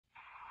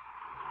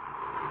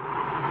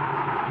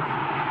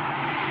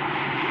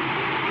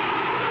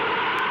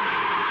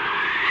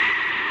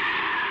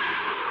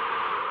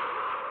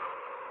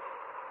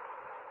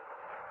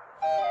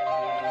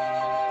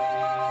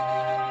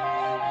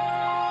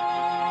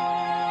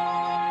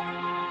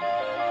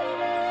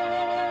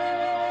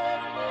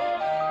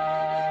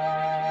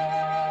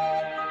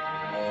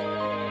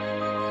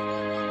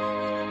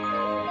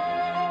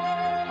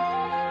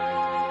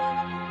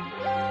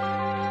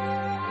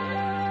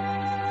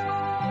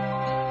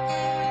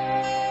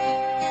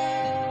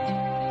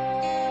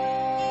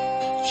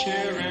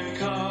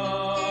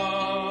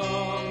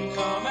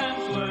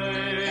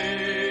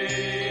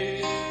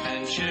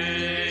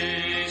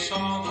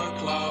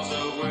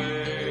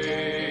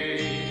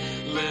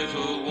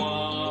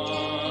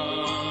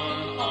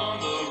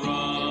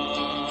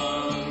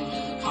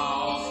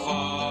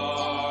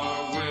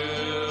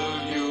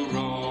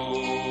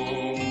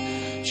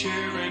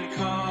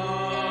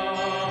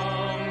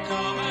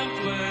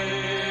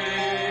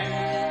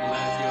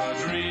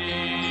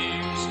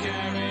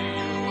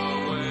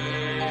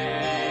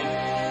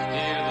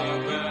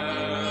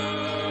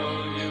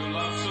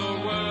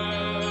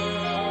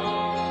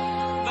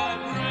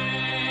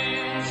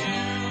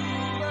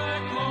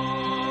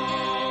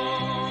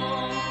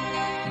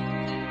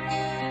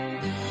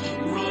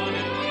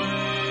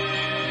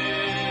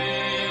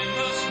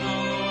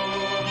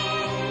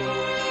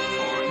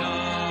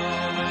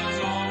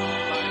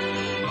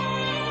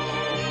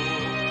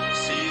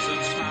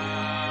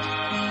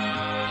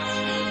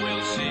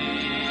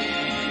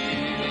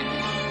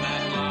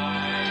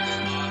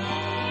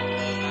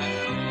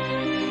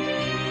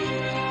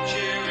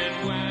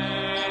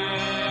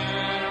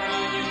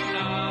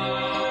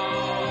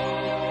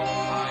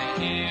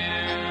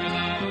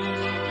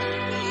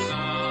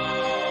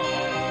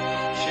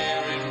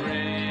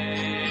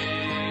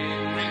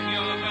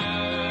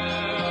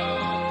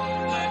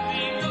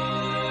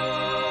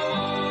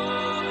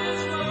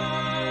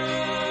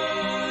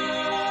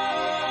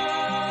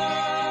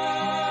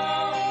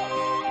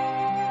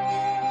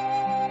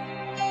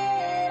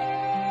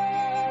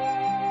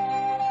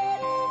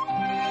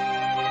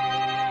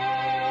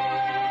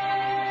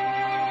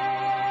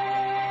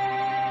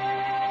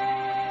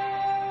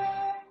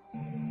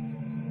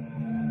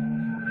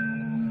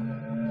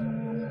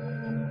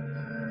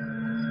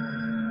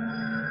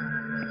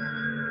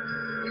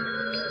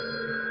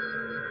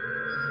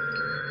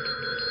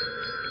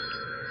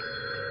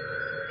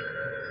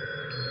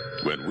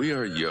When we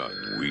are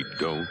young, we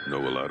don't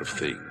know a lot of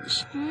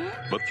things.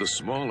 But the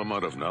small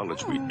amount of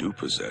knowledge we do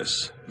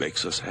possess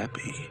makes us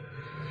happy.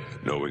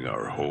 Knowing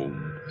our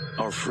home,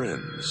 our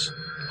friends,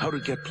 how to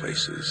get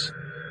places,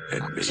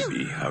 and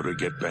maybe how to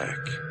get back.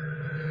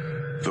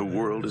 The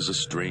world is a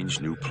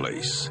strange new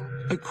place,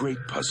 a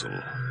great puzzle.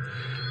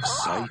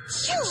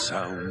 Sights,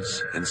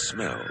 sounds, and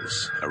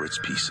smells are its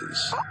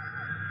pieces.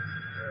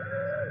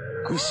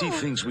 We see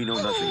things we know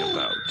nothing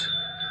about,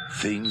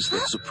 things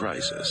that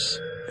surprise us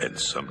and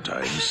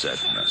sometimes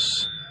sadden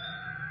us.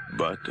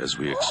 But as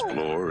we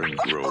explore and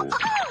grow,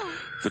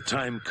 the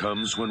time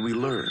comes when we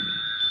learn.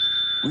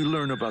 We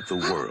learn about the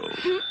world,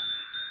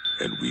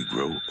 and we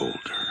grow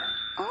older.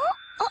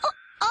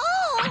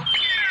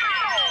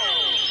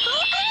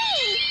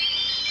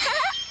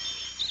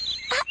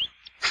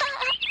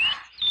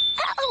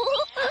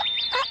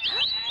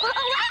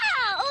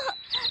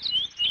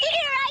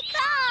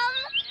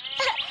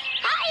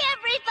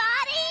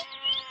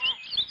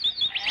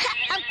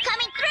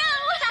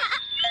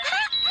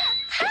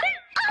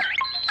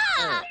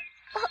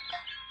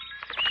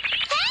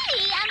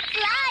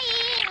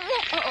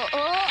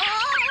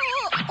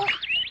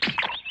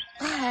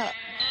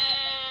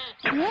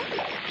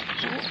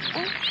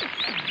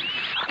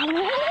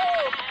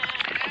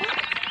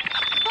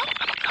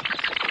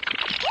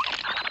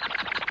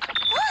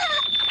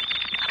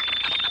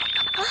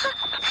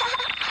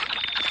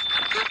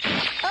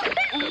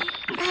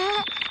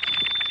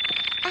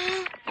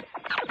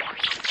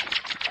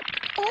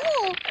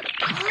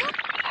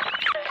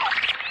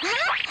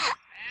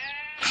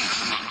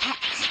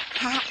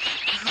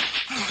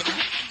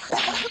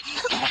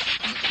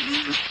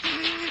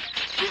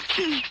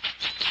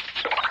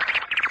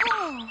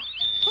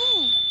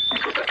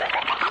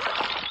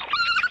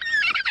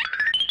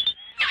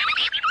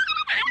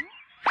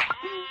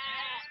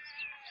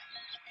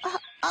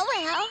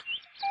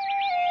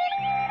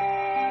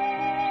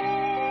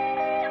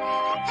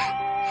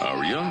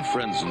 Our young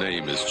friend's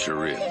name is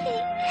Chirin.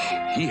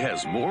 He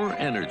has more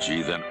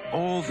energy than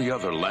all the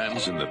other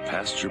lambs in the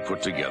pasture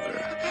put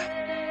together.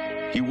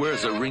 He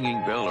wears a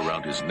ringing bell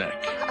around his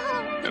neck,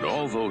 and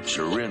although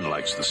Chirin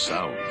likes the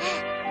sound,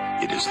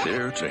 it is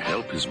there to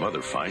help his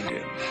mother find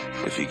him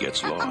if he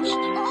gets lost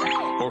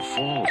or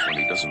falls when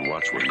he doesn't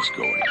watch where he's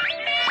going.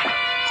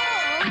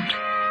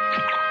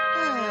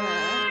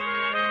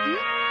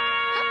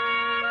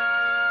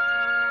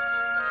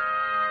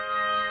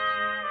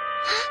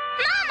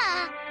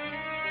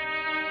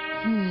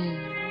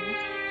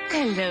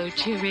 Hello,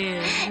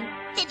 Chirin.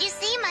 Did you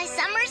see my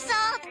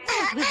somersault?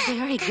 It was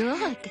very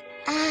good.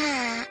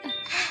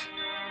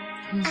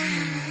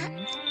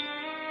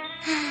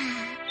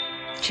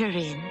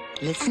 Chirin,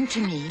 listen to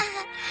me.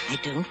 I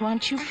don't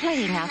want you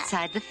playing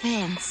outside the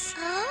fence.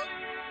 Huh?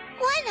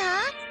 Why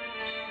not?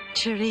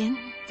 Chirin,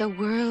 the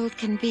world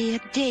can be a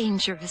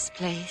dangerous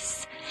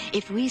place.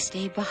 If we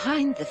stay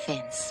behind the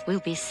fence,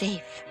 we'll be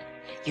safe.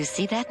 You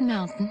see that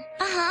mountain?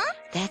 Uh-huh.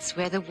 That's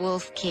where the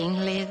Wolf King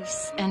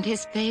lives, and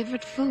his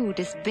favorite food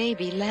is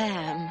baby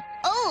lamb.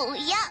 Oh,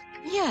 yuck.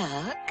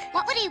 Yuck?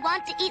 What would he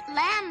want to eat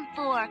lamb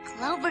for?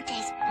 Clover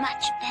tastes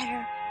much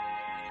better.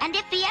 And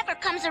if he ever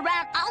comes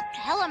around, I'll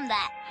tell him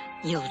that.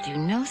 You'll do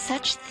no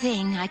such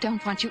thing. I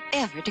don't want you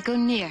ever to go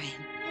near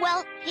him.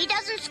 Well, he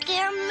doesn't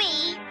scare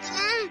me.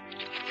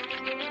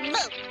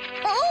 Boo.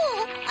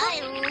 Oh, I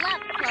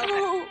love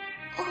clover.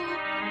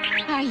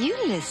 Are you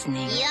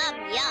listening? Yum,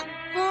 yum.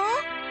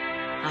 Huh?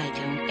 I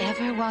don't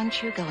ever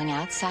want you going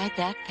outside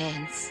that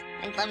fence.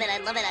 I love it, I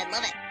love it, I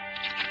love it.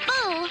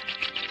 Boo!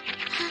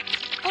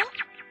 Oh.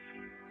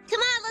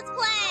 Come on, let's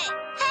play!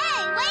 Hey,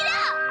 wait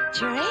up!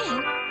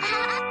 Chirin?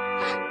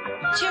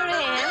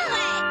 Chirin?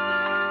 Wait!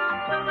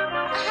 Come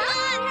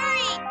on,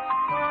 hurry!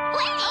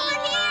 Wait! Over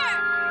here!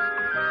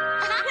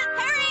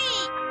 Hurry!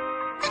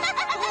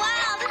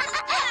 Wow, this is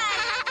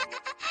fun!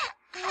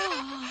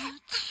 Oh,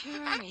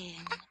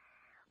 Chirin.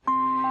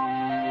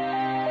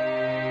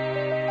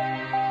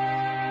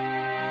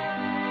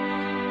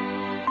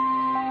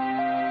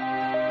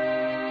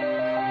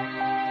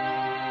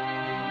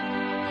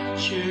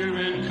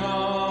 Chirin,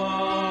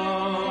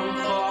 come,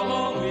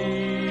 follow me.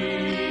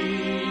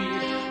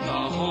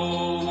 The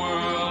whole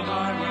world I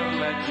will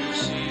let you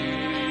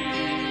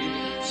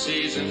see.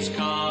 Seasons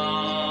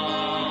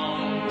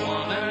come,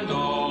 one and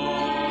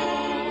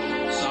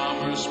all.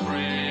 Summer,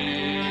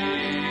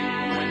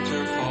 spring,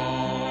 winter,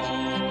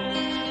 fall.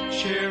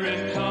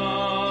 Chirin,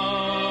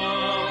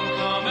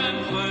 come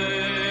and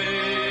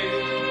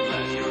play.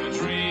 Let your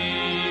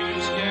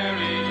dreams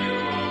carry you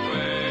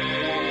away.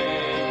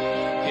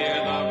 Hear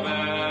the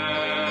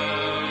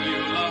bell you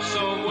love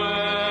so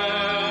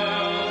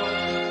well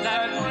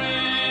that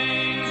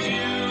brings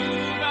you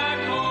back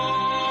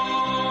home.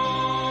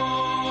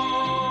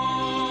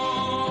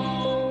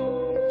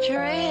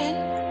 Chirin?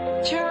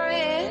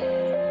 Chirin?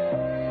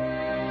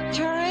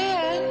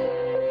 Chirin?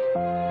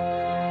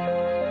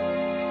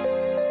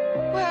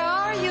 Where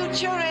are you,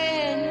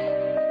 Chirin?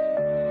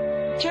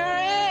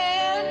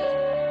 Chirin?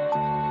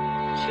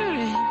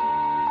 Chirin?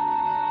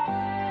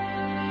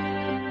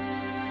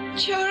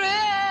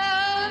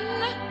 Chirin?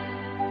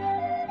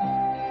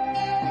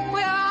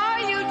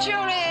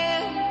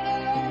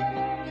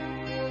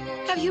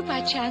 Have you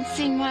by chance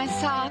seen my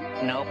son?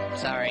 Nope,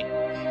 sorry.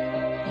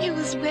 He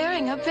was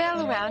wearing a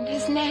bell around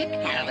his neck.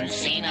 Haven't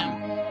seen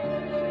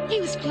him.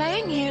 He was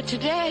playing here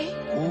today.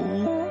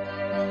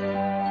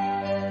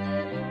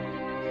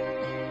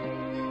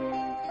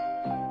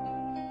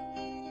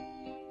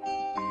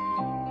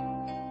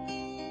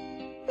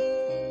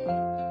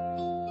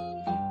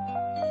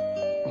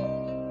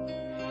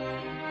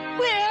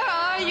 Where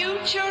are you,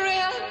 Chirin?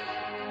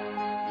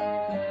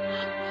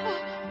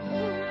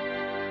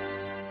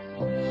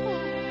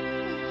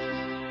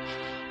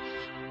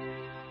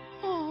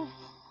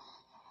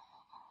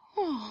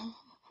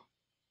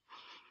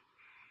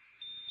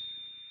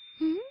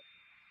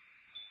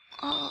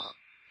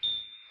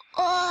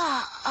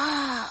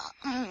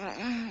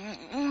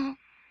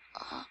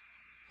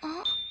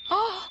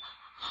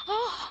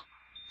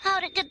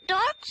 How'd it get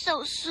dark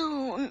so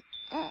soon?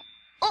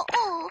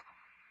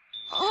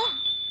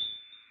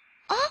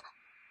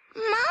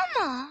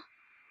 Mama!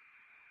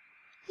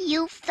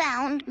 You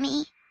found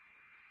me.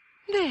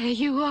 There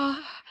you are.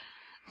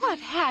 What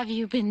have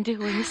you been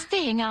doing,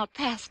 staying out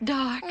past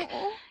dark?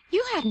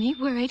 You had me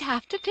worried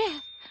half to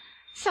death.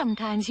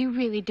 Sometimes you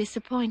really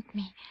disappoint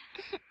me.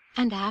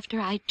 And after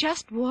I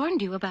just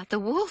warned you about the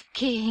Wolf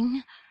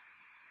King.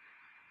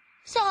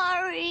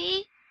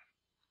 Sorry.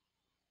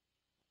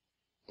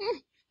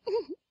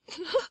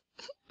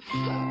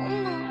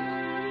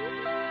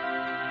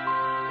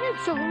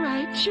 It's all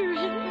right,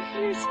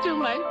 Chirin. You're still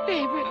my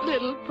favorite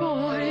little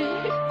boy.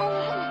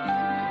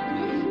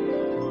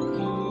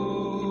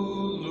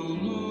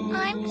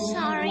 I'm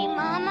sorry,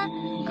 Mama.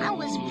 I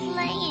was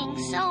playing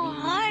so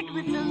hard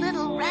with the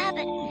little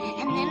rabbit,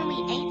 and then we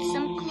ate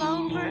some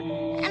clover,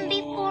 and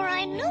before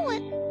I knew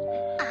it,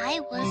 I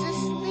was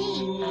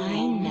asleep.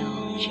 I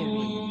know,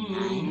 Chirin.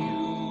 I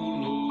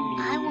know.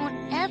 I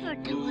won't ever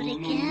do it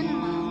again,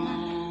 Mama.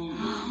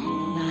 Oh,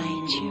 my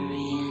Chirin.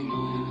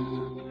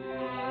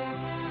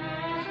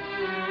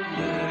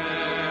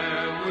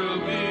 There will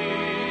be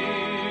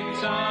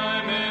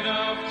time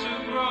enough to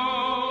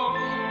grow.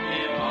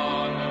 In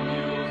autumn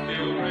you'll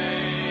feel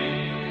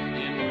rain.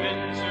 In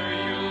winter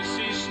you'll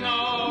see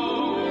snow.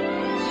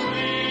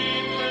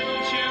 Sleep,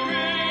 little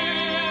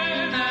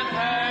Chirin, and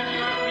have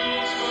your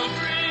peaceful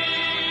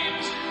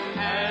dreams.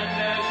 And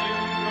as you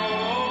grow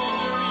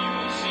older,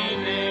 you'll see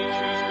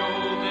nature's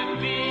golden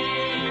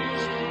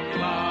beams.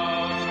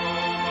 Clouds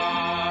roll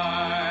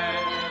by,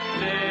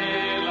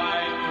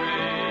 daylight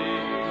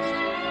breaks.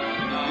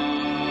 Another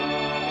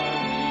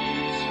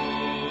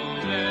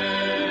peaceful day.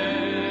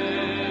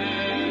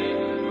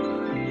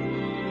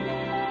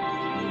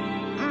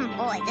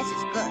 Boy, this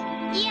is good.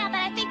 Yeah, but I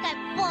think I'm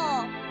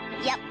full.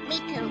 Yep, me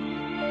too.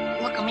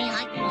 Look at me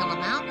hiking on the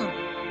mountain.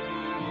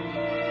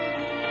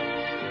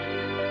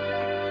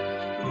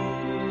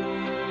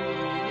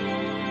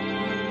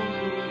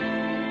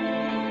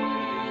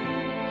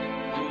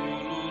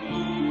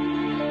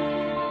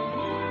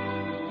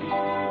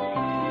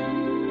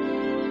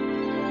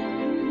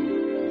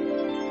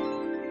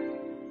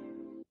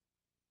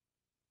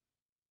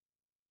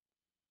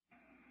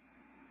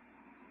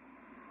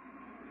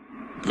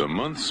 The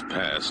months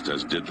passed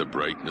as did the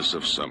brightness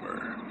of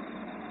summer,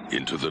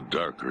 into the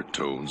darker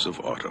tones of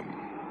autumn.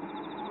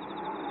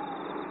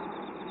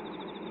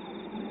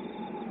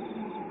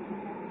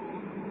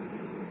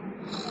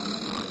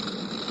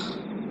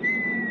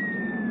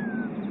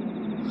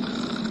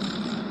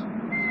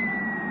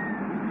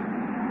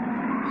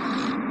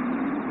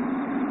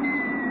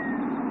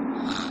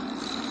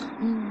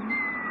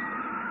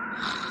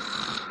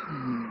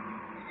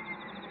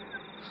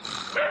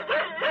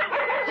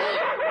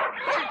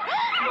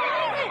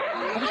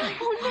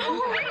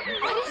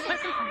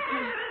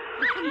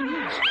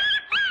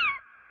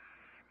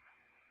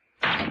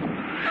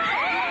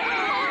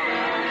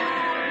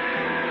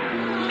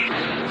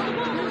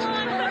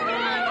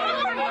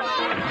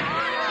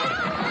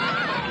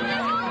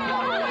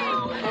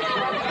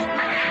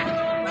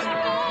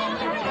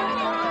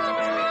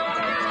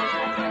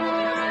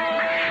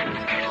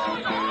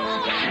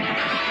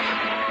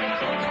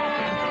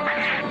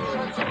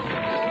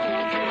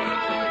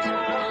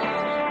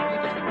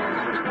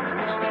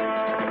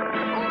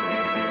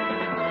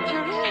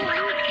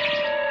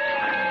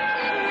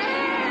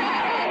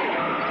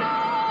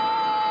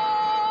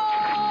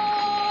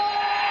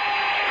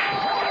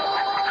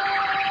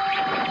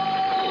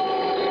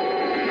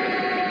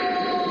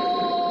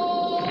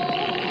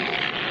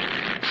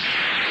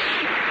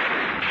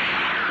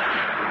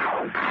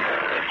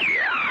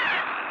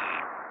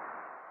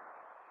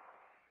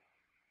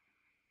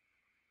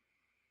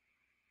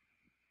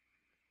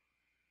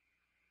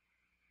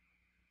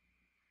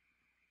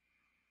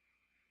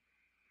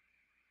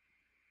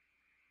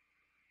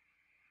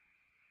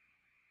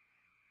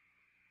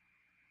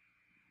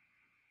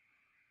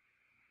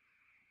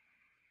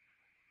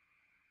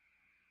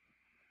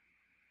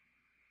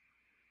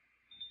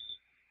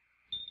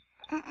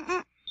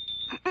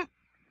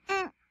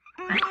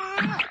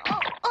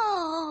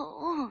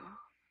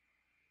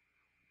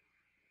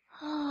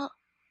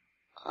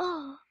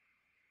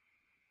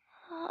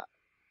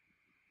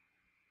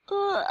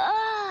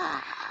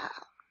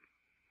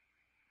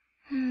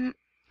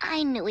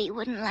 I knew he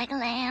wouldn't like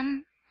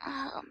lamb.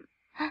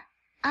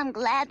 I'm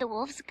glad the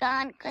wolf's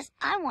gone, 'cause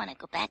I want to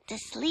go back to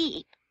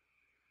sleep.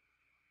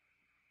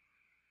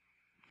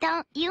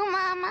 Don't you,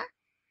 Mama?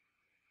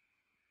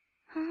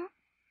 Huh?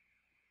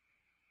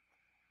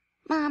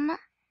 Mama?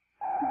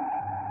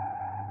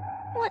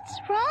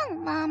 What's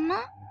wrong,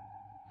 Mama?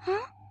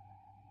 Huh?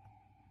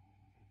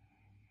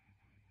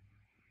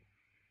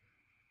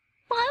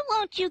 Why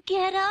won't you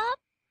get up?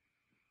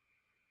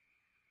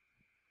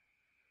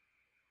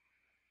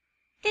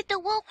 Did the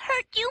wolf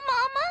hurt you,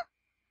 Mama?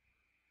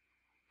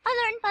 I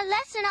learned my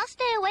lesson. I'll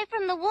stay away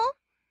from the wolf.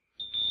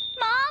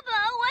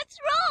 Mama, what's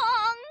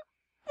wrong?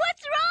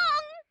 What's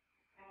wrong?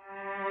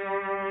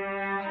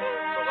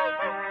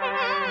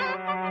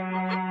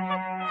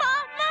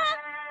 Mama,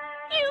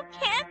 you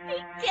can't be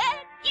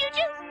dead. You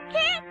just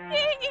can't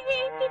be.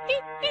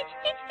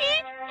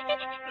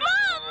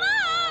 Mama!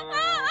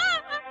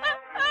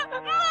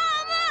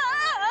 Mama!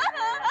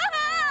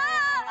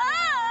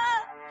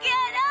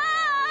 Get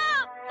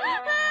up!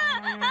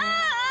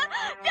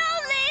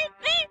 Don't leave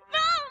me,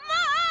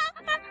 Mama!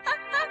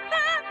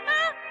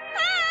 Mama!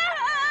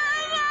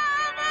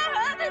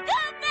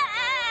 Come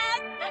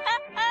back!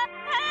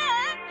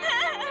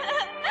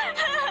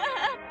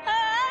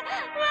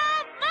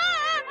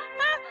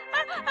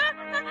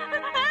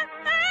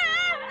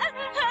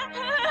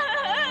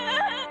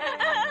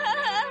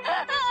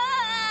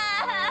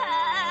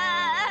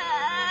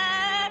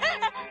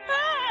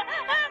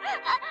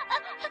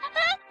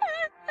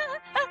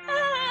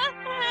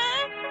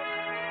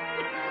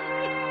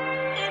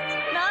 It's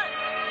not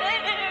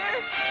fair.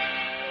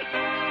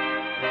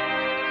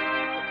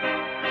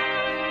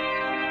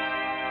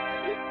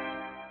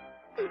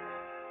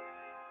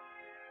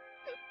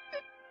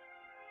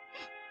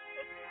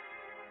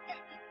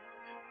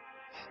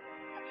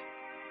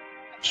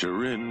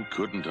 Chirin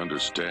couldn't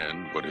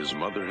understand what his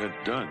mother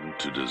had done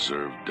to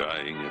deserve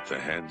dying at the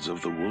hands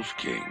of the Wolf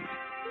King.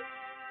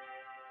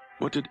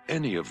 What did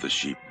any of the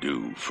sheep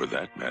do, for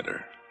that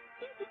matter?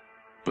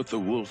 But the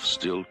wolf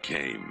still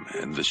came,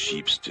 and the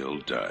sheep still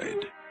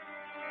died,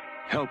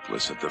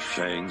 helpless at the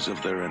fangs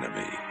of their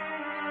enemy.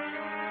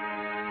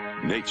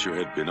 Nature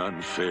had been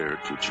unfair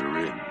to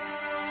Chirin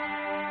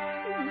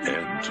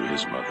and to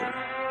his mother.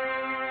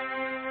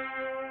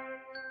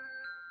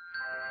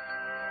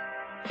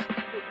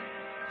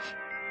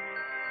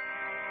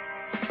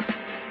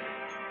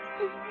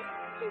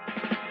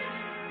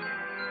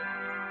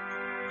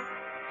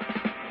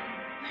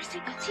 Mercy,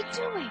 what's he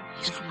doing?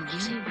 He's going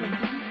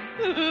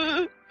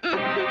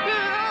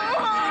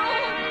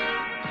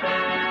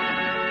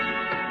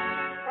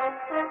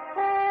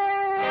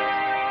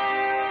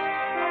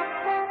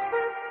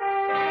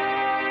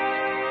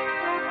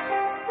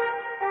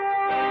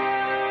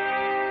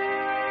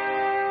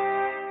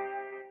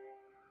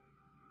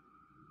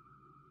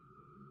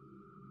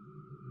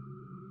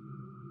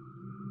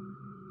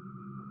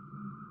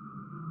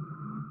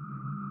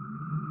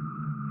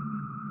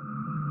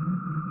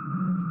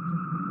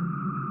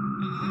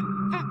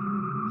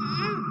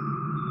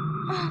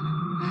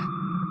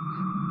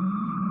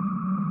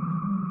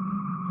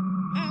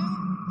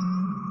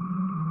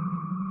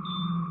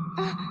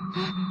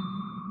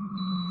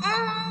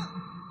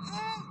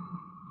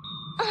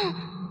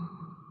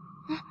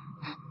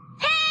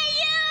Hey,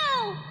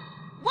 you!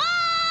 Whoa!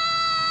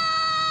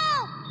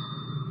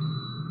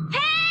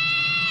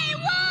 Hey,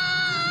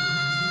 whoa!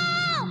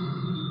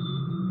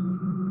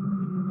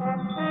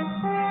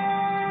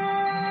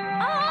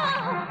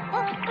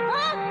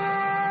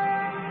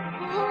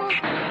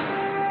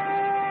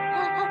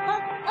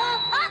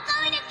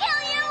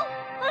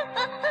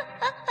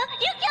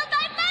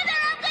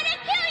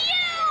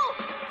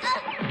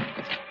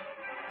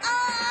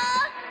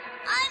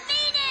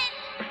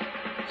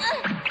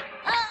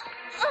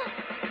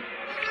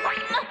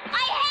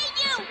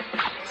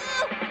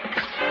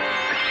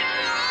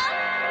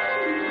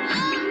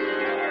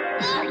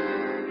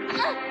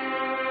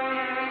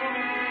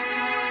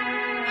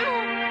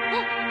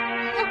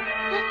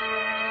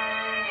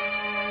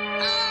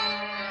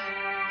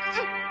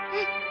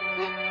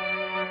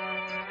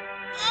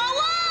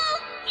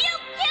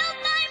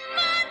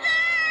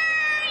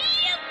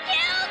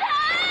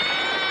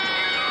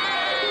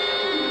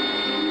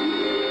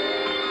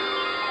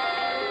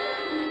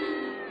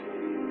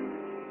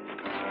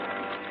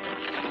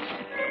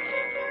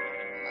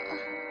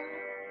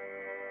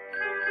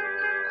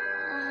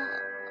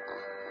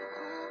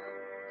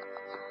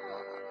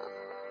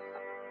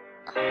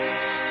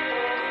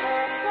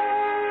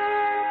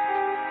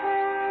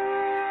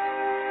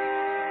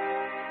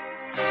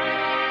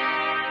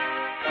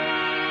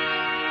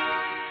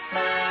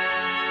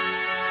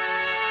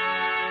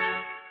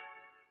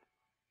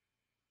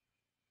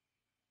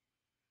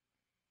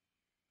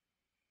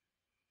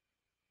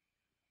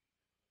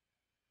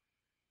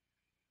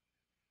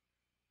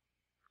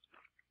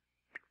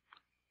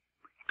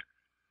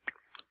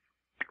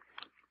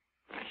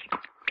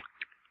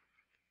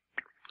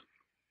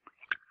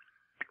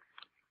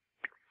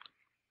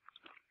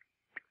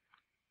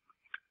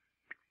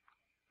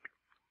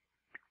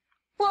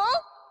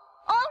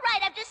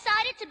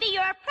 decided to be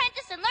your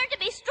apprentice and learn to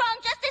be strong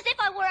just as if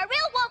I were a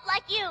real wolf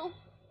like you.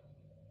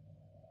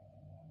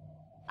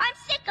 I'm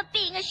sick of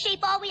being a sheep.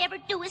 All we ever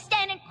do is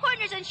stand in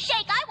corners and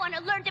shake. I want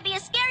to learn to be a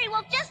scary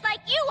wolf just like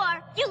you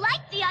are. You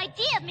like the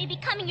idea of me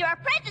becoming your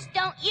apprentice,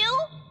 don't you?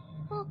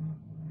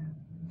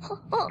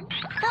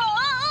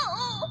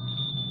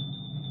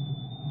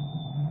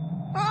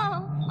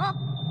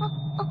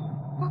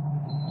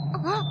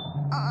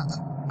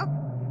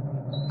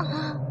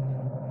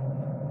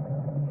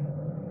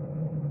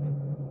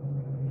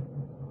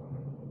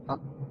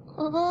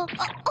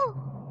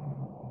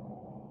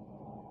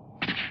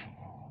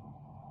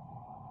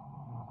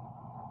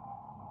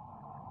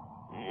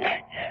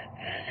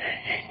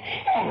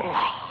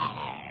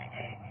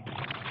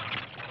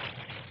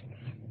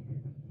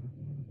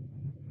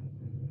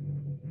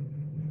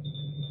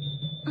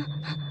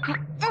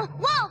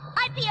 Whoa!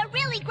 I'd be a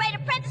really great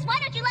apprentice. Why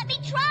don't you let me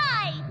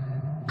try?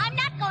 I'm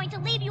not going to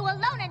leave you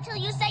alone until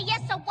you say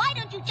yes, so why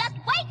don't you just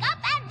wake up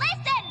and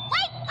listen?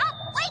 Wake up,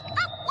 wake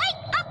up,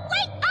 wake up,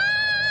 wake up!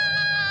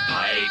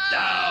 Pipe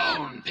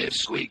down,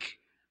 Pipsqueak.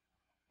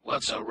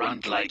 What's a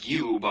runt like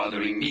you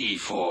bothering me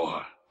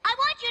for? I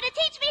want you to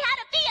teach me how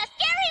to be a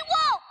scary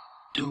wolf!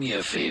 Do me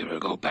a favor,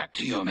 go back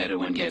to your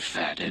meadow and get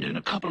fat, and in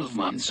a couple of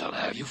months I'll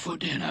have you for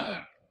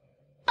dinner.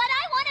 But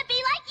I want to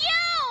be like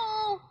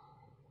you!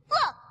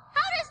 Look,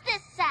 how does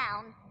this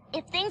sound?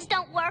 If things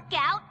don't work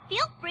out,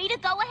 feel free to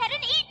go ahead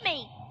and eat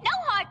me. No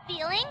hard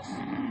feelings.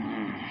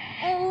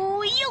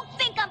 Oh, you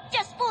think I'm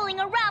just fooling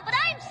around, but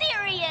I'm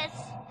serious.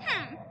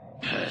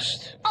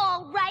 Pest.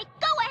 All right,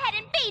 go ahead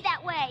and be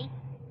that way.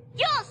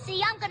 You'll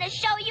see I'm gonna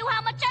show you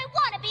how much I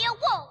want to be a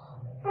wolf.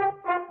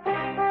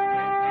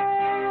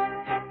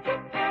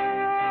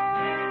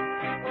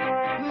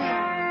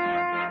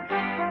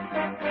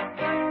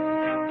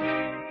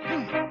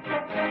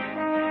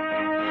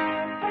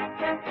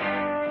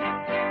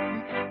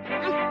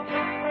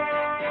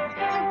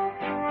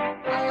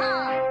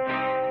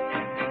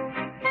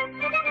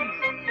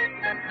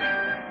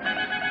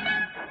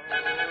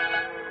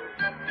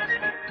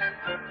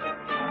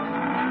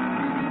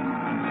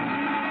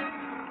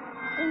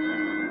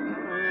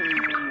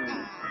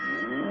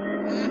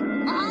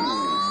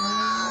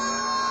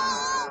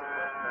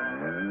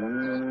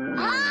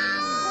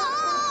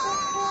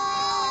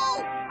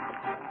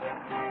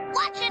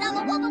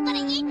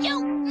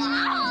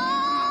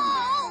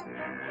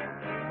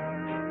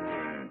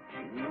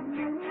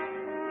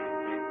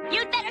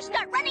 You'd better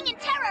start running in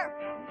terror.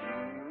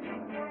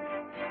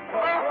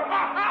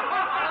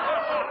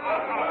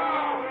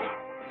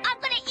 I'm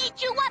gonna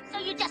eat you up, so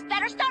you just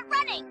better start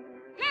running.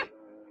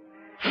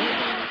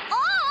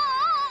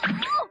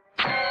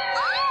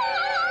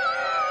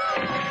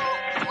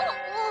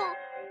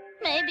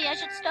 Maybe I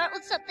should start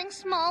with something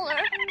smaller.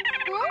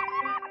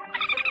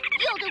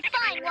 You'll do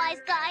fine,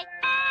 wise guy.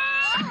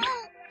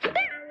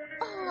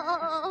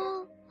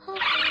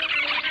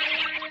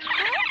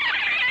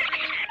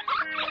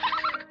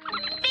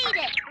 Beat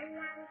it.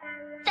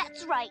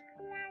 That's right.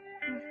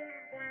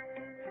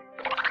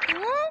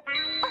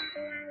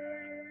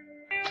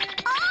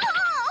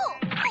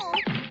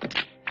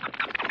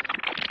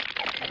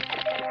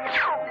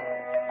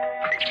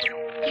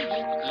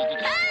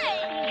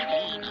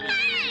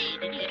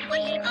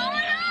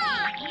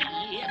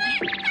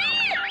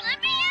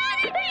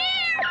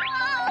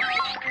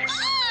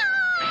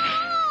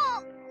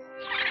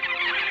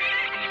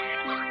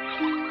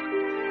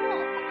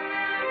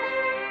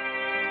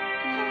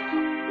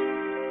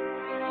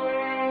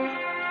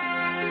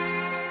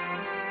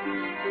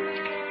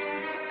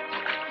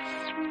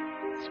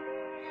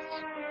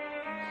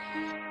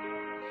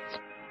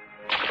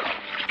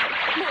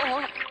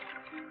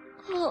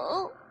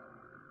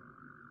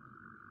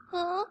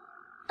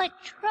 I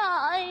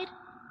tried.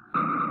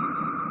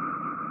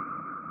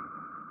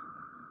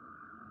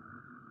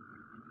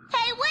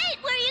 Hey, wait!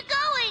 Where are you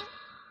going?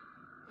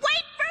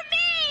 Wait for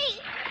me!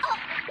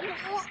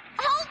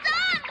 Hold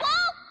on,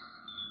 Wolf!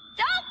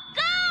 Don't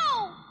go!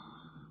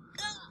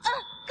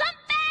 Come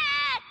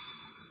back!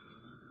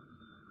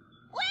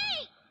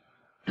 Wait!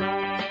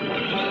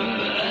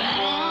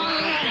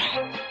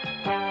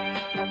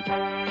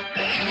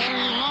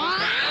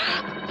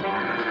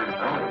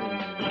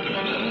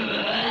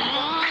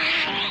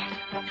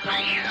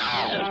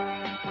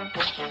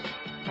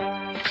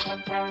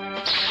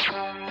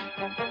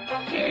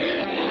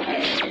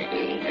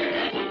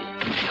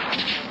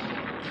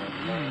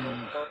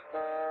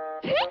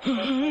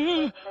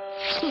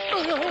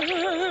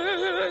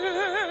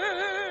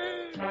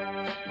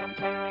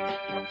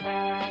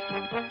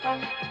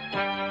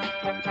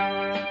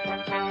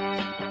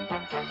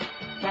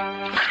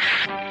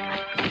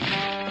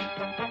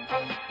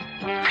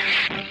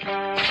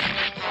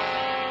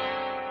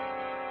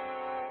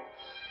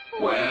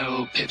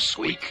 Well,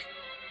 Pipsqueak,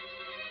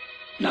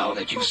 now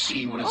that you've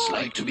seen what it's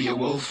like to be a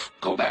wolf,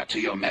 go back to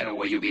your meadow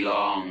where you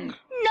belong.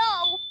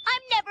 No!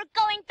 I'm never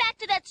going back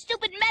to that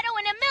stupid meadow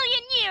in a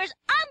million years!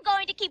 I'm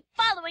going to keep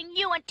following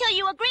you until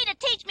you agree to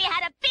teach me how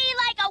to be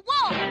like a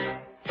wolf!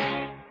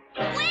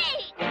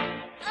 Wait!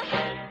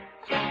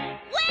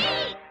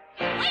 Wait!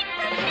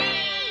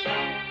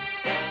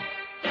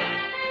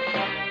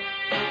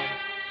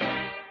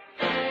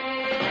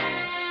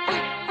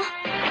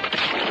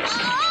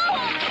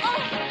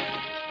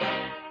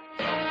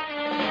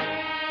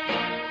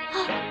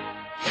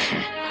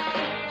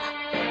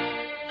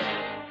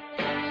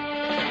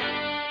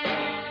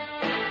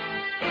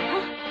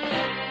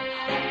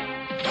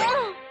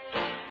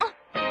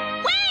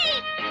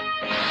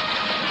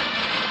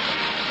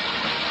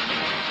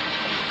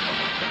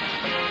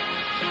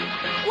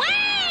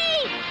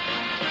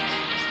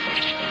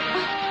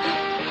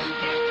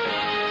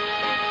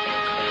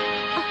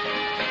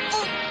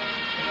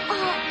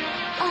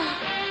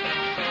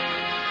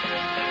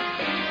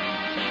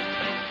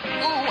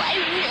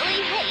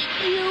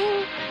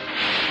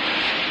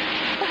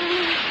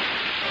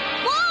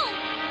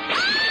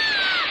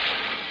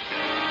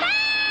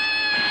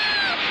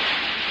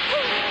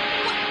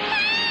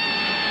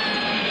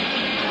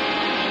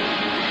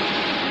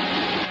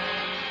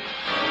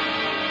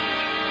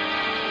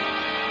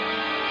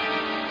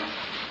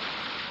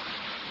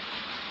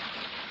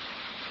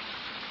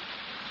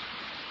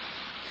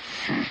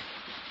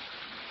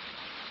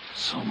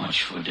 So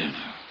much for dinner.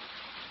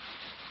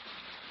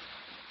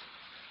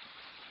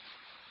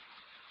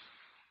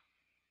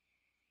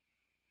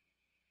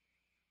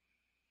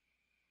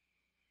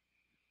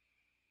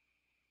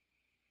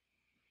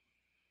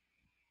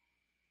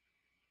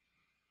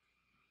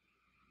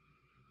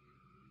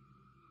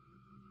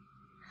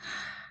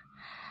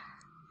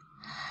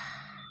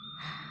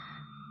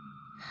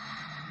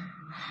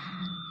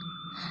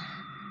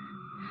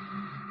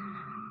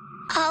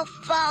 I'll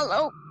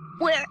follow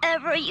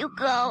wherever you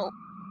go.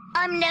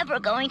 I'm never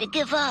going to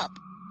give up.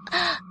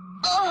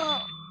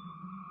 Oh.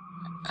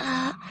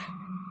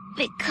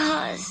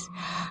 Because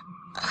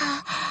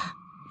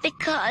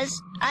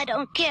I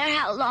don't care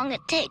how long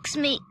it takes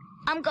me.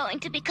 I'm going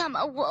to become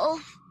a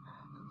wolf.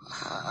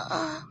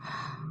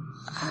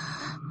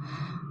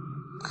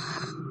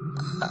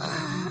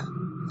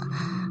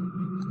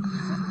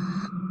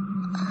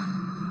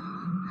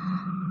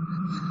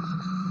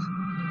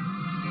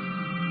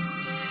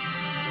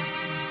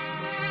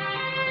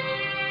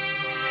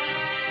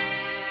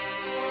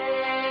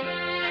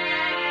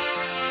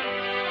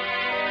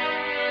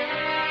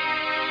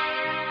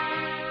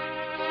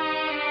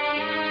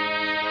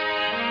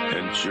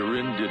 And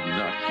Chirin did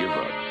not give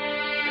up.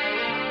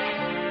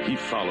 He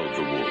followed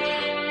the wolf,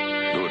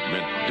 though it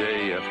meant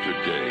day after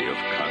day of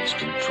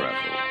constant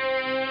travel.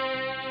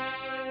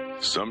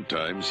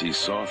 Sometimes he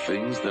saw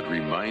things that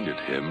reminded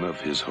him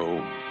of his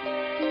home.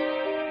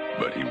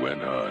 But he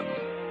went on.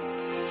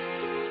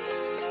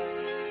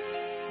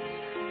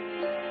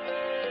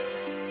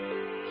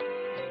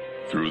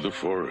 Through the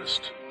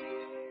forest.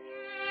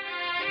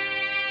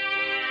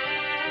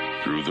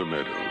 Through the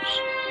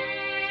meadows.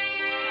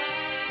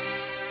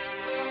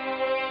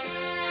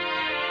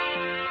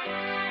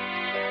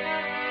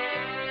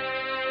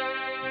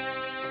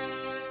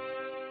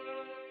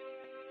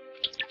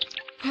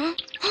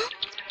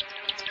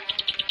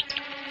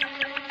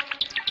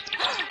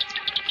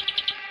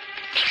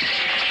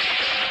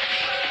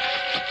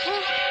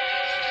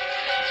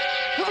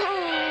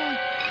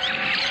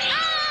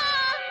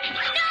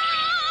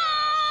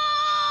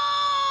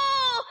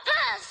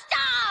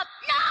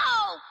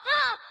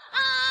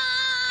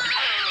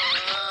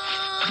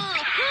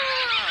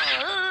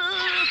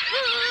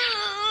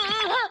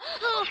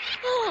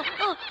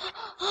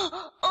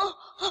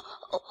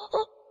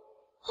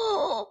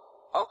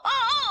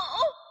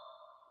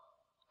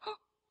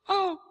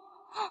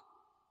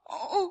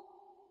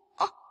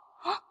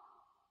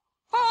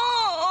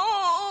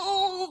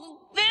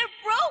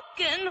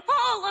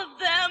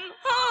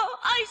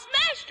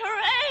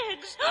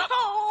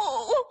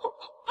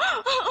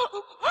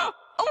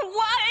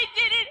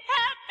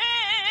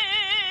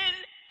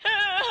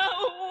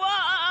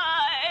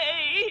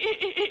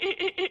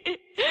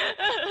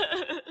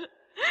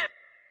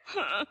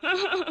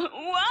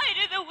 Why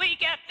do the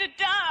weak have to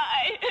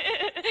die?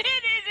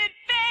 It isn't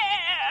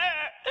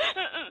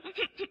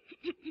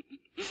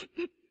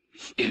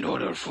fair. In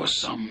order for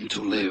some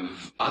to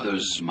live,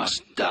 others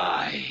must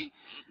die.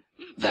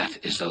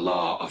 That is the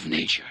law of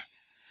nature.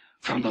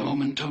 From the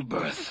moment of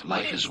birth,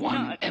 life is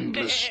one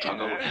endless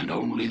struggle, and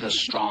only the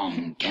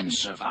strong can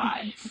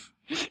survive.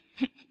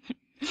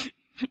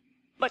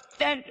 But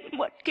then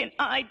what can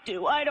I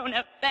do? I don't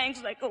have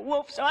fangs like a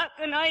wolf, so how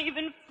can I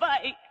even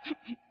fight?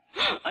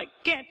 I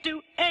can't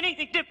do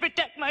anything to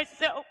protect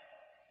myself.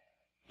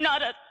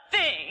 Not a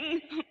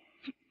thing.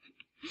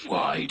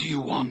 Why do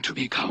you want to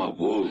become a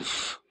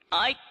wolf?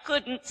 I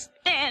couldn't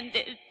stand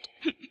it.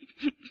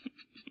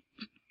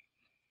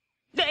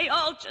 They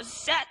all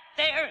just sat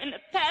there in the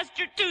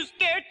pasture, too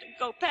scared to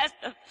go past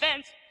the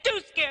fence, too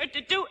scared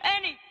to do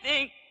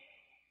anything.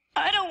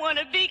 I don't want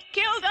to be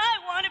killed. I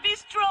want to be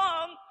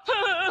strong.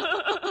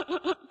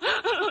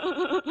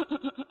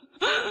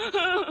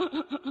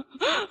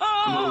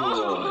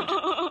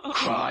 Good.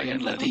 Cry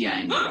and let the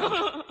anger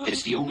out.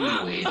 It's the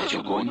only way that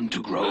you're going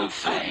to grow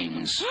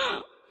fangs.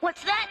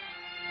 What's that?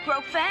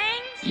 Grow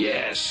fangs?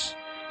 Yes.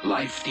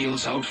 Life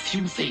deals out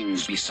few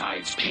things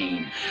besides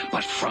pain,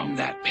 but from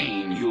that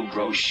pain you'll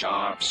grow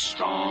sharp,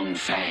 strong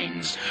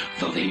fangs,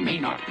 though they may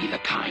not be the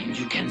kind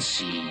you can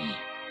see.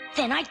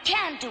 Then I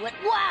can do it.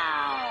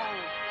 Wow!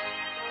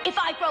 If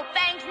I grow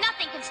fangs,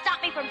 nothing can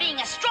stop me from being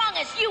as strong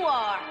as you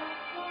are.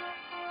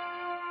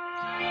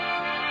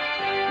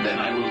 Then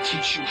I will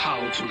teach you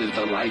how to live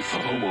the life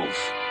of a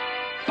wolf.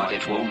 But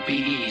it won't be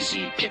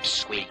easy,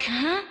 Pipsqueak.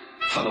 Huh?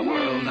 For the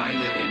world I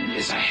live in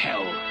is a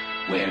hell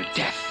where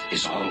death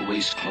is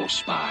always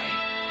close by.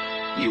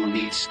 You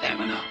need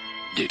stamina,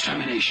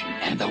 determination,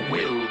 and the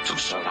will to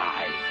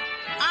survive.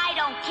 I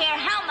don't care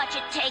how much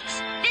it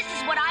takes. This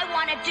is what I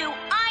want to do.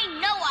 I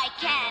know I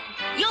can.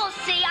 You'll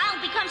see,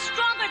 I'll become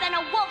stronger than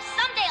a wolf.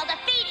 Someday I'll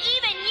defeat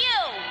even you.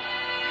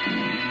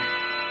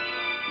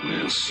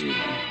 We'll see.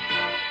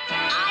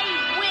 I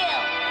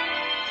will.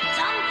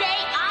 Someday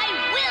I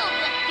will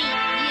defeat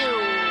you.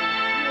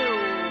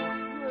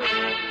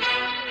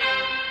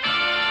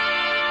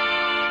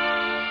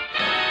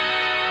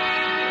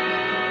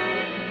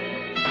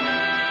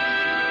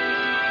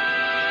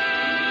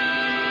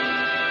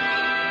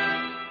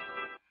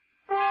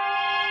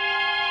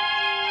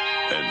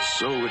 And And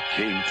so it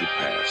came to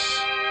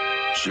pass.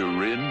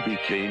 Chirin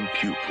became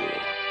pupil,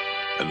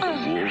 and the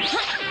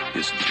wolf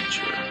his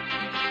teacher.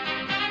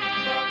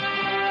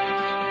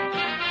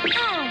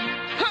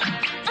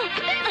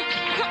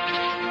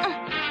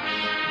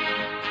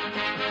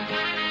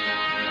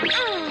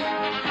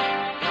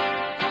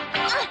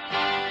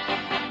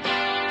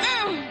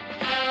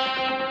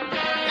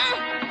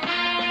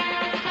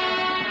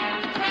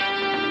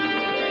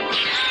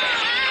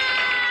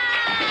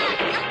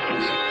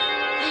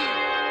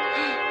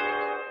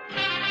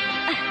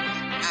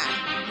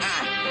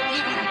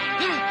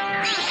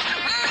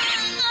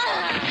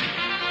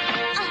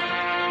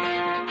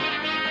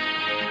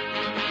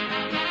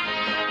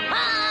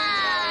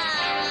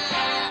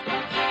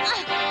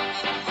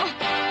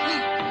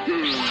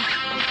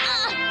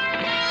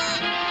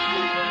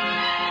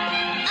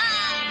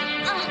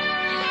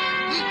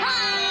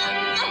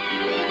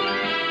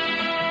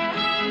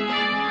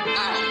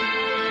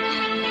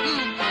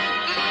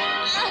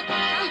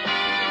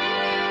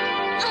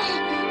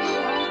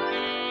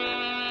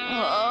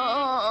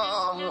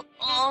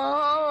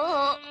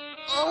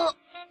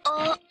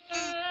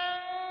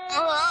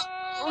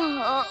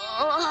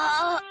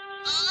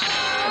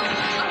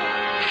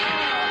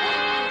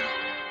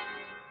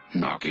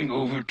 Knocking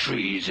over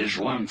trees is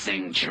one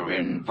thing,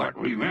 Chirin, but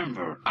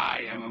remember,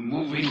 I am a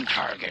moving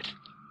target.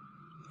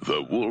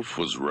 The wolf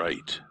was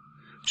right.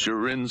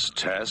 Chirin's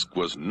task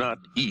was not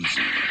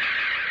easy.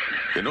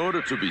 In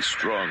order to be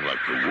strong like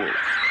the wolf,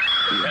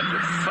 he had to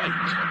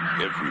fight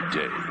every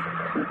day.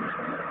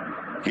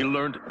 He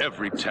learned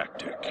every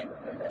tactic,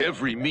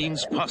 every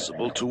means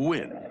possible to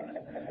win.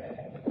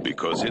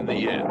 Because in the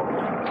end,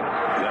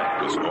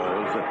 that was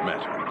all that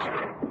mattered.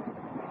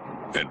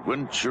 And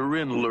when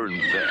Chirin learned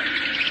that,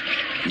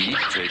 he'd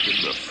taken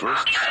the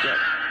first step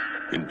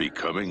in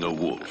becoming a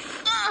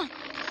wolf.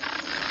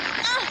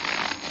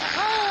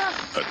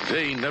 A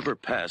day never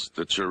passed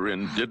that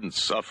Chirin didn't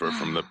suffer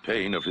from the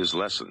pain of his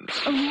lessons.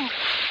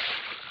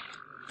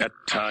 At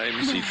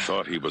times he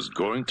thought he was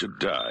going to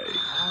die,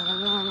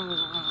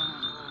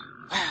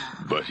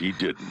 but he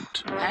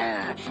didn't.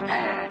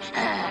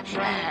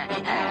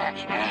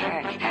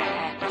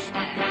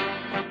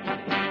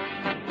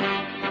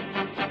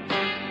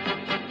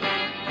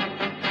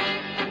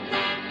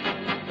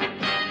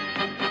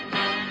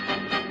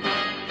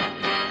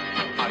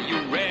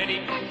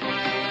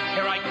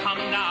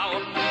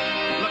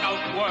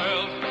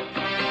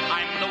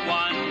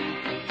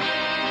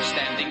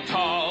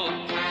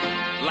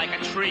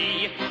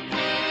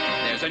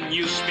 There's a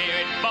new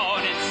spirit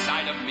born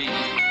inside of me.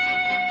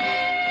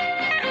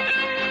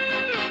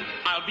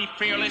 I'll be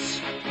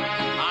fearless,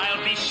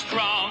 I'll be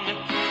strong.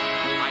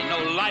 I know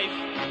life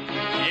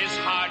is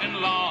hard and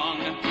long.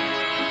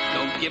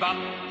 Don't give up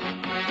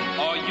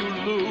or you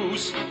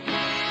lose.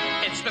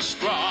 It's the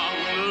strong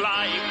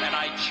life that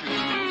I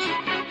choose.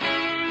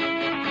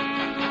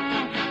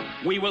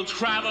 We will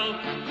travel,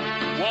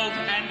 wolf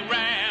and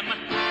ram,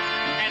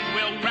 and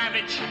we'll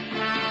ravage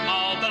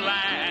all the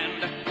land.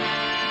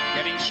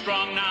 Getting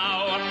strong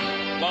now,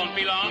 won't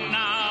be long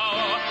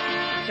now,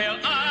 till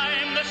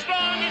I'm the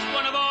strongest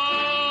one of all.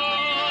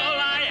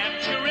 I am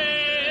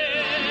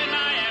Chirin,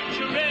 I am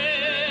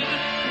Chirin,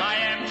 I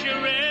am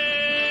Chirin.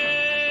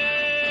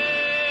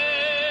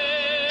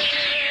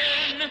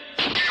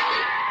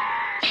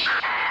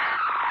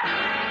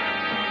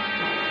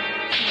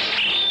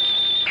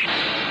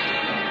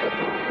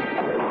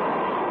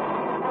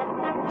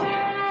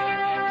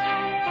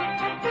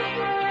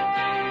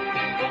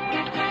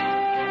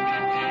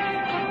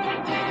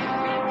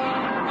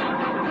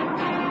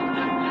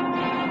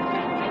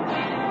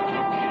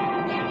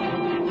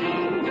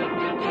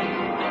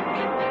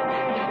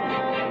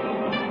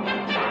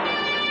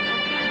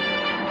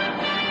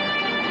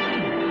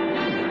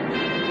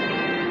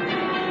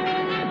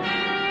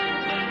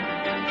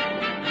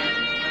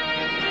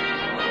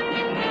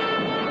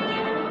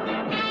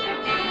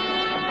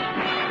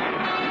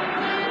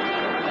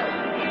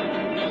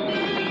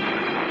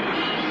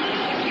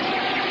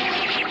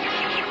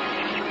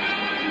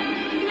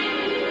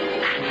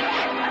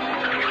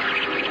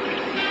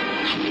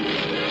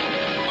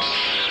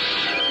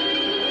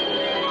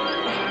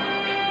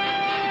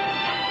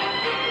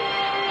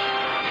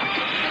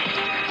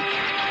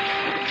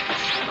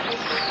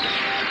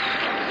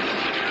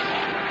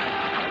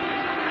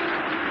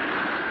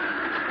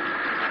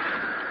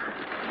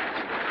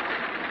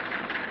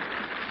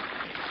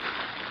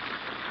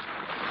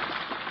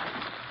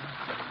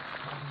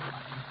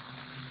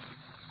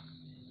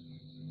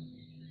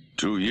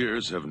 Two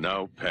years have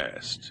now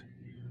passed.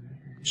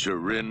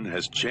 Chirin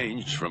has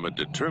changed from a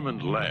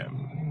determined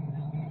lamb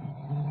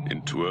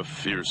into a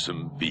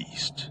fearsome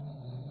beast.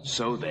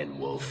 So then,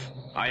 Wolf,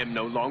 I am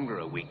no longer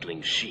a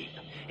weakling sheep.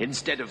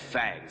 Instead of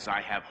fangs,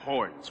 I have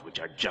horns which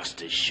are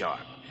just as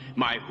sharp.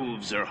 My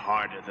hooves are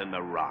harder than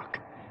the rock,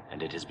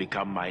 and it has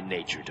become my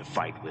nature to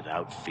fight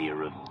without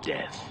fear of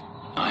death.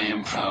 I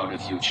am proud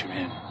of you,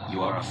 Chirin. You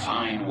are a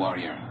fine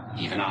warrior.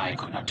 Even I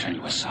could not turn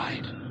you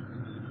aside.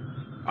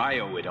 I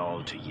owe it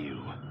all to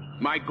you.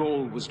 My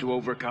goal was to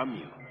overcome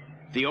you.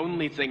 The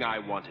only thing I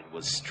wanted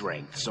was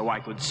strength, so I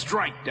could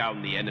strike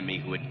down the enemy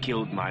who had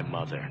killed my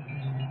mother.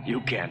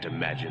 You can't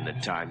imagine the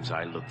times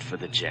I looked for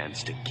the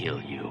chance to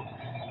kill you.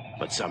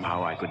 But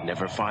somehow I could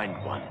never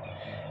find one.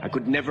 I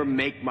could never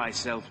make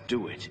myself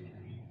do it.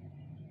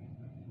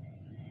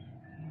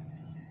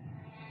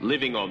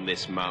 Living on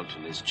this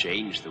mountain has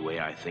changed the way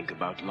I think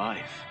about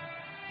life.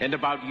 And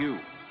about you.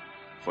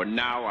 For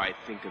now I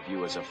think of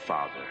you as a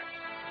father.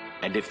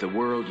 And if the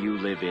world you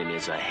live in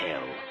is a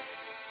hell,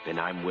 then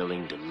I'm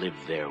willing to live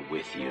there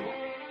with you.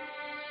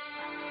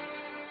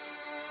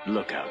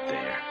 Look out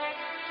there.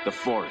 The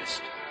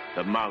forest,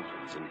 the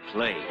mountains and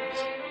plains.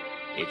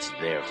 It's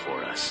there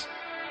for us.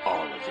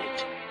 All of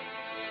it.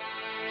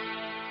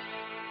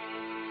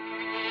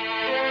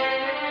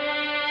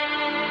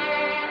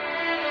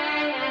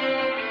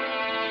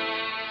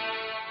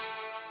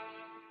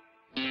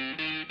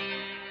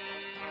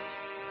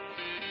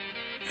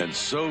 And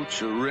so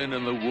Chirin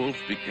and the wolf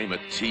became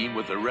a team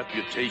with a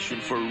reputation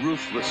for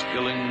ruthless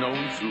killing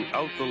known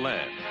throughout the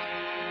land.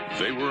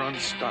 They were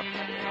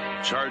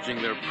unstoppable,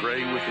 charging their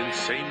prey with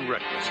insane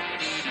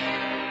recklessness.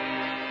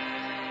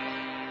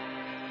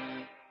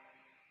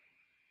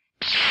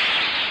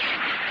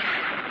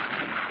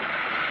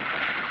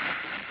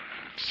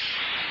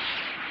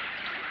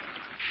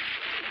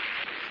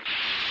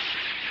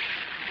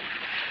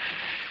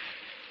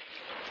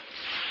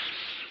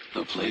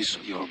 The place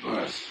of your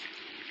birth.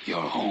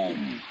 Your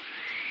home.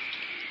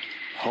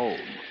 Home?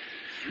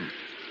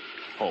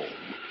 Home.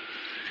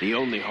 The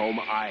only home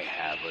I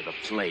have are the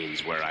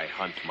plains where I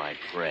hunt my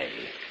prey.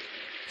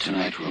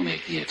 Tonight we'll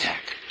make the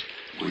attack.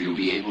 Will you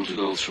be able to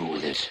go through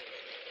with it?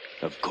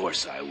 Of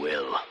course I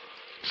will.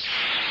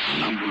 A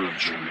number of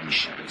German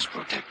shepherds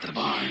protect the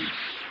barn.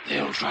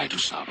 They'll try to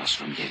stop us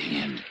from getting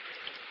in.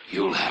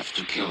 You'll have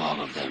to kill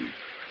all of them.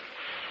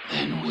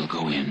 Then we'll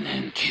go in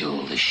and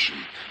kill the sheep.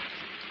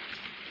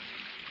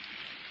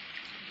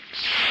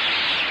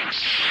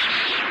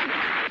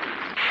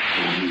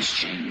 The winds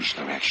change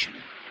direction.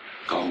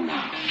 Go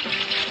now.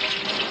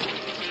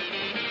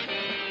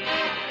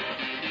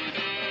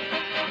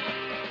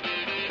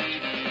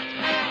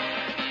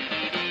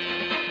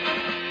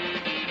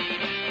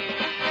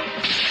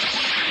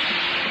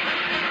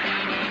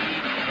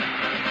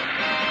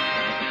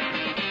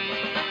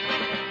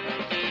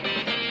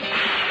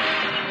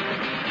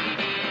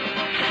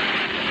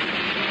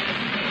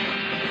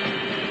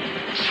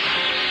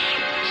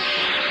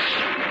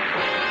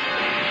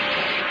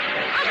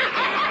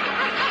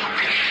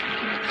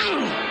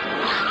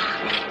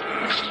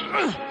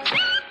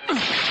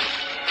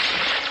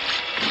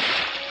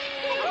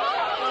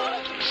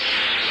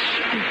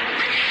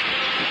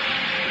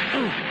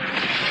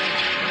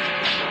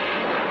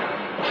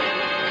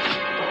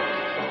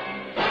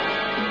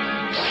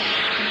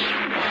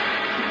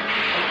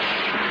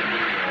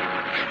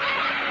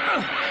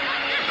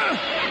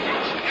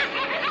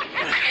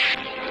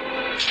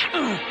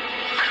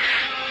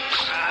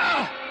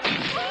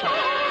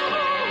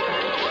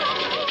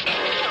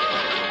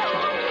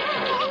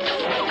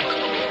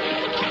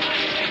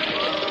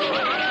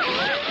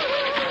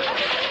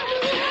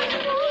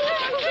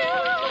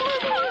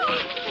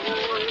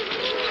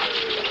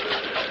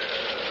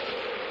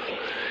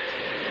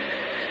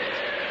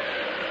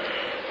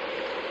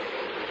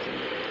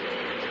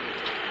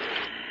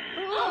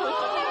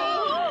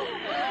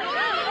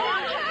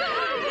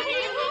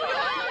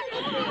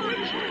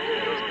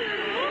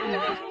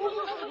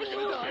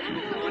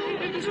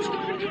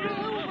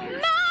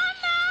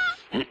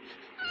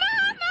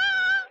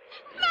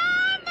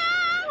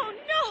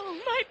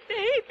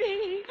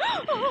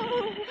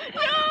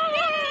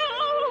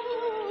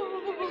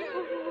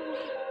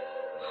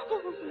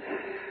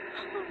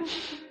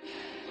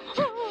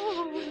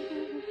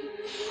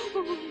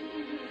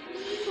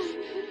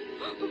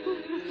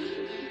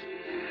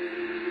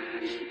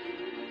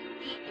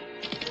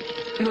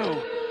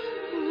 No.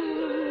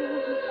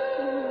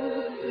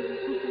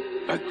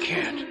 I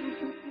can't.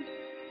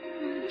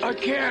 I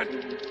can't.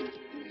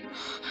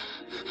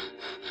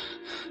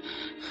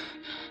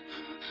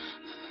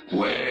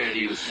 Where do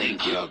you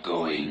think you're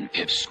going,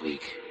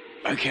 Pipsqueak?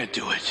 I can't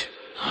do it.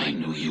 I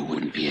knew you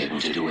wouldn't be able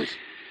to do it.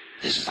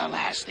 This is the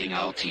last thing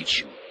I'll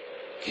teach you.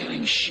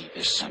 Killing sheep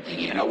is something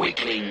even a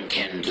weakling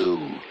can do.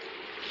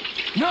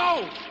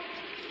 No!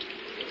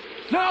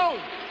 No!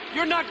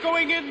 You're not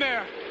going in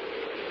there!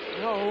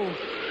 No.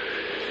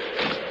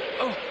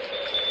 Oh.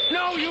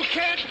 No, you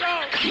can't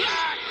go!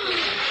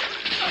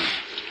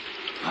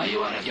 Are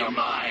you out of your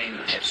mind,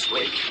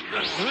 Pipsqueak?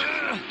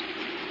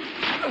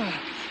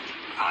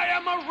 I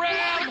am a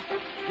ram!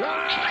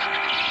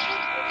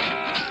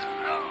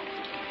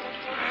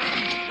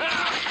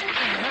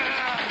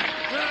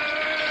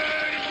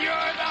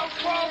 You're the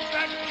wolf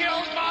that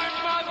killed my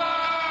mother!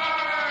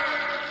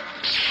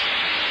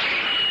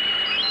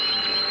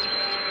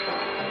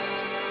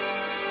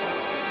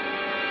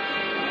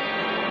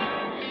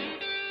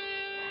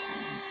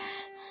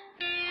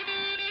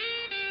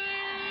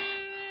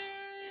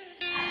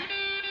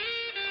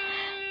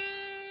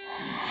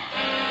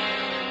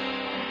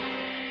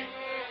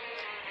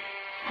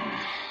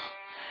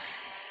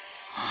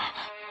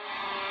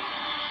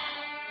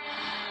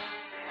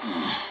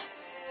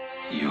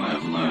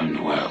 have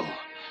learned well.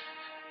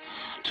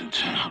 To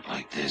turn out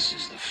like this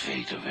is the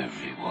fate of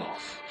every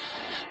wolf.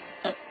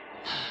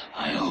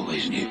 I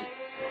always knew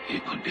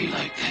it would be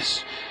like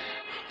this,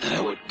 that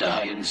I would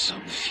die in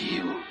some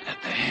field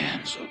at the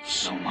hands of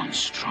someone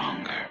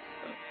stronger.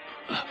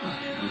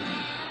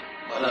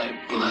 But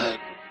I'm glad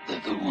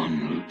that the one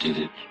who did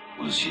it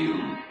was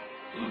you,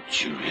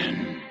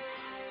 Chirin.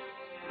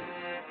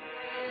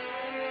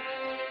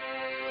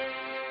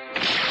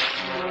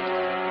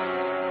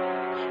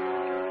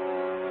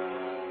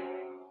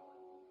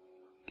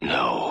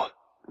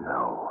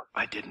 No,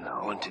 I didn't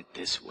want it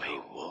this way,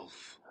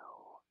 Wolf.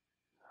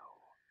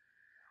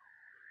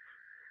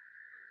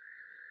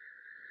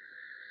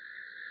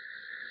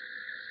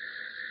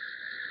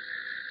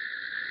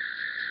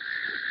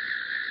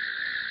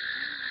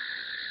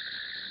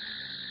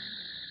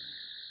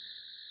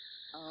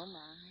 Oh, my.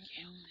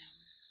 Kill them.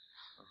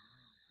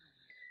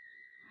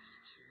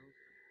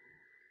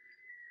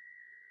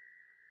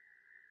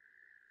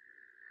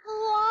 Who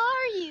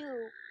are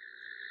you?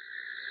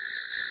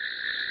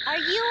 Are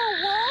you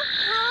a wolf,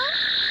 huh?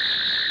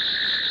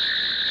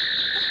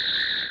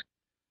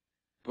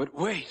 But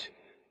wait.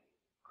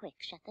 Quick,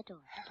 shut the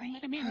door. Don't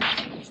let him in.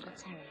 Yes,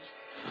 let's hurry.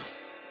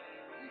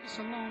 It's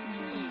a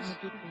long ways.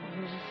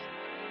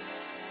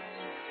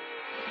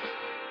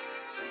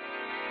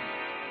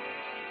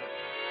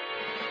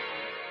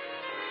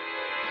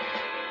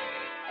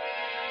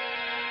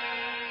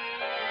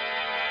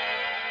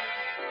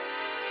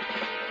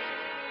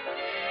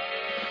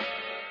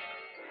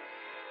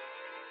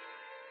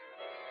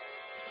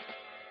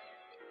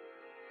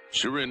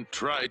 Chirin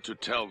tried to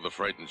tell the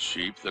frightened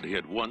sheep that he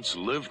had once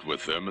lived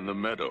with them in the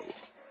meadow,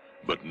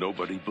 but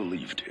nobody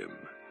believed him.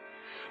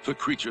 The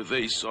creature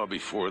they saw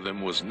before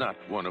them was not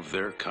one of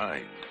their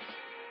kind.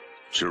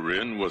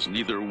 Chirin was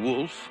neither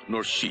wolf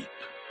nor sheep.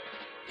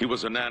 He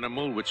was an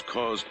animal which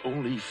caused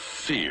only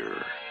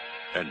fear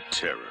and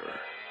terror.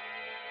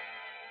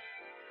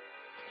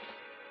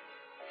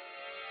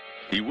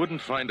 He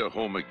wouldn't find a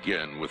home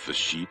again with the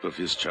sheep of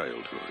his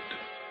childhood.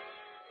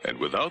 And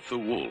without the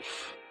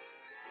wolf,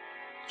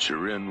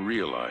 Chirin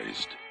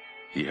realized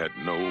he had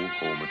no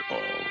home at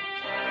all.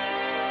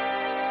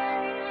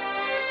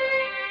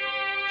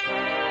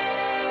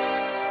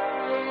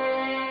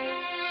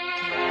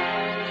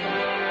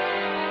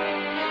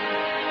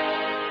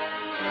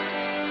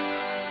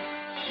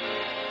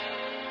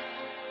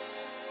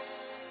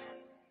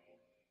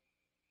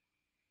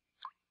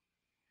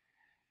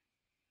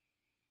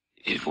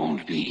 It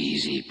won't be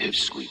easy,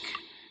 Pipsqueak.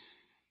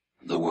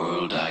 The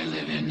world I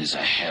live in is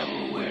a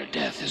hell where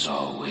death is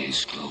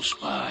always close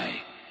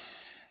by.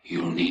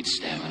 You'll need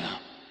stamina,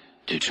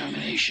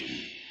 determination,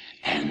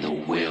 and the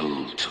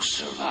will to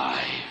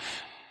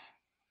survive.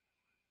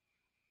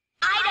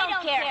 I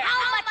don't care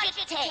how much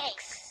it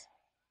takes.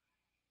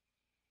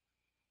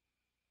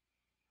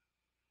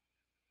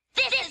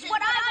 This is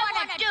what I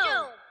want to do.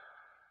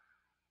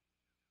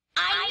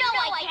 I know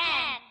I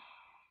can.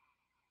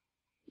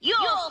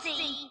 You'll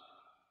see.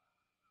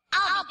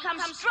 I'll become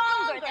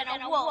stronger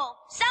than a wolf.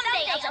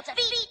 Someday I'll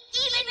defeat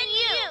even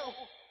you.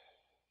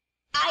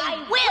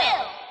 I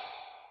will.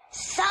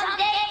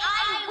 Someday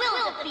I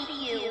will defeat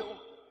you.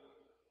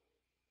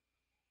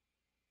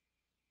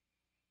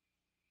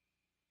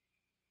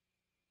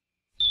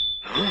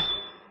 Huh?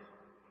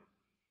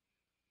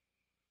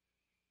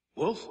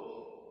 Wolf?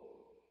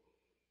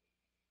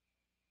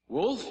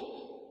 Wolf?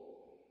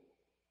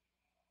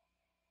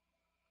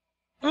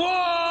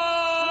 Whoa!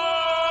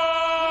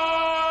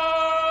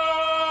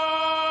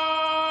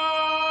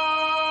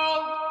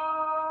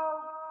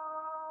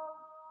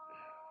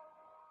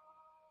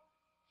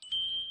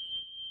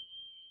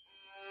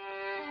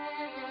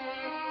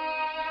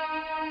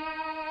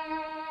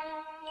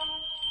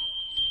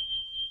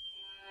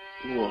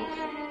 Wolf,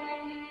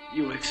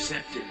 you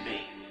accepted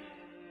me.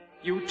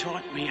 You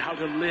taught me how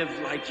to live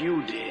like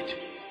you did.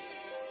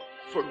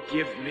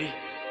 Forgive me.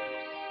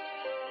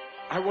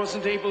 I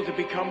wasn't able to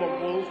become a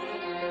wolf,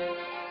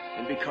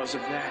 and because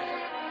of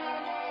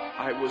that,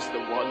 I was the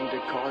one to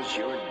cause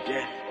your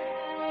death.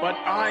 But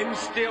I'm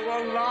still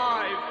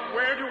alive.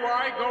 Where do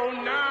I go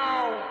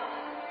now?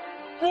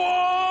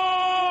 Whoa!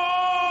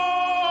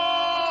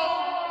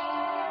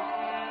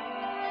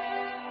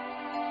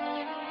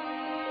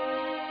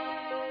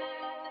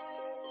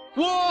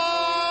 Whoa!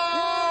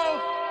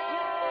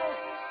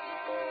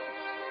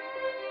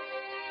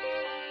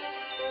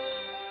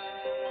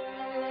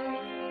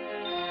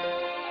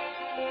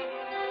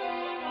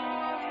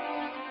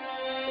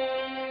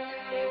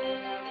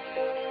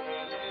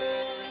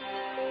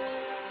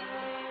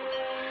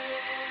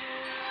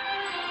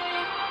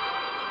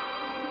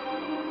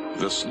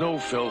 The snow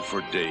fell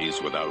for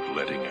days without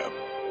letting up,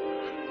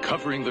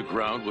 covering the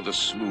ground with a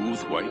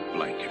smooth white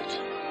blanket.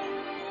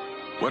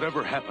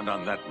 Whatever happened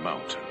on that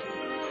mountain,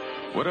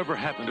 whatever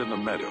happened in the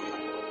meadow,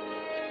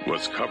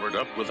 was covered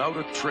up without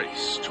a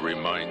trace to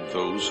remind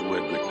those who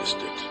had witnessed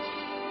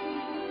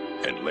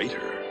it. And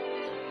later,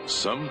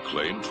 some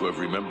claimed to have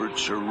remembered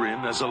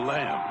Chirin as a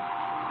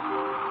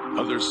lamb.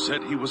 Others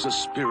said he was a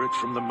spirit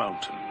from the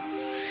mountain.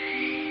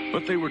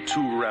 But they were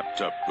too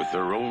wrapped up with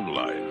their own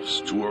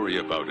lives to worry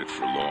about it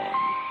for long.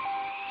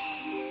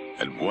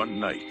 And one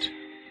night,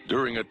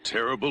 during a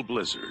terrible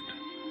blizzard,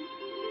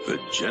 the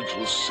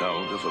gentle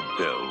sound of a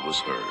bell was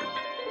heard.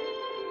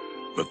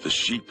 But the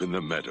sheep in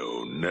the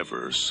meadow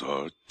never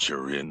saw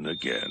Chirin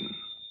again.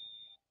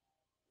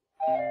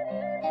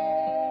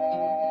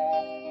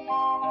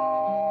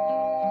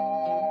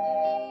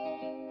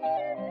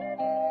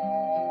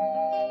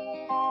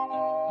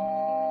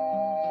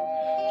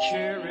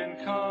 Chirin,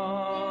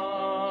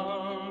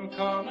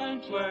 come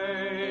and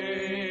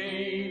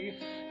play,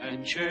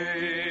 and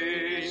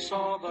chase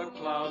all the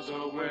clouds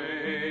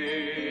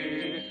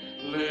away.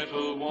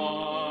 Little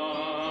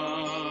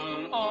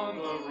one on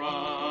the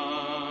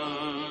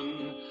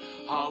run,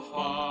 how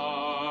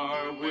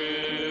far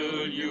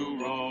will you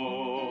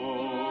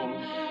roam?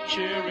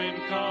 Chirin,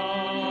 come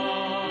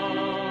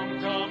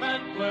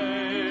and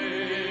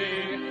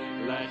play,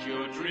 let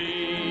your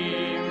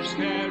dreams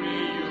carry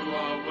you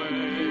away.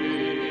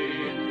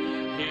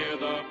 Hear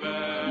the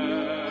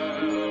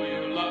bell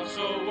you love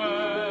so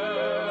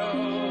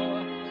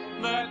well,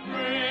 that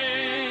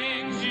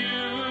brings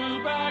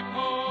you back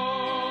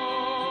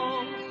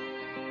home.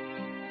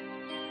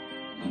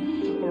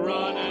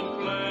 Run and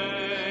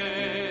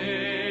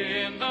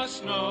play in the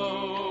snow,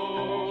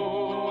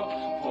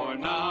 for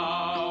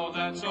now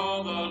that's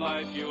all the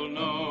life you'll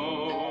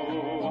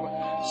know.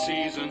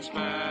 Seasons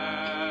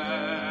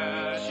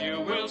pass, you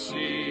will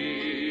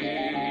see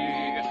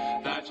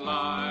that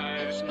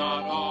life's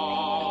not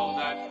all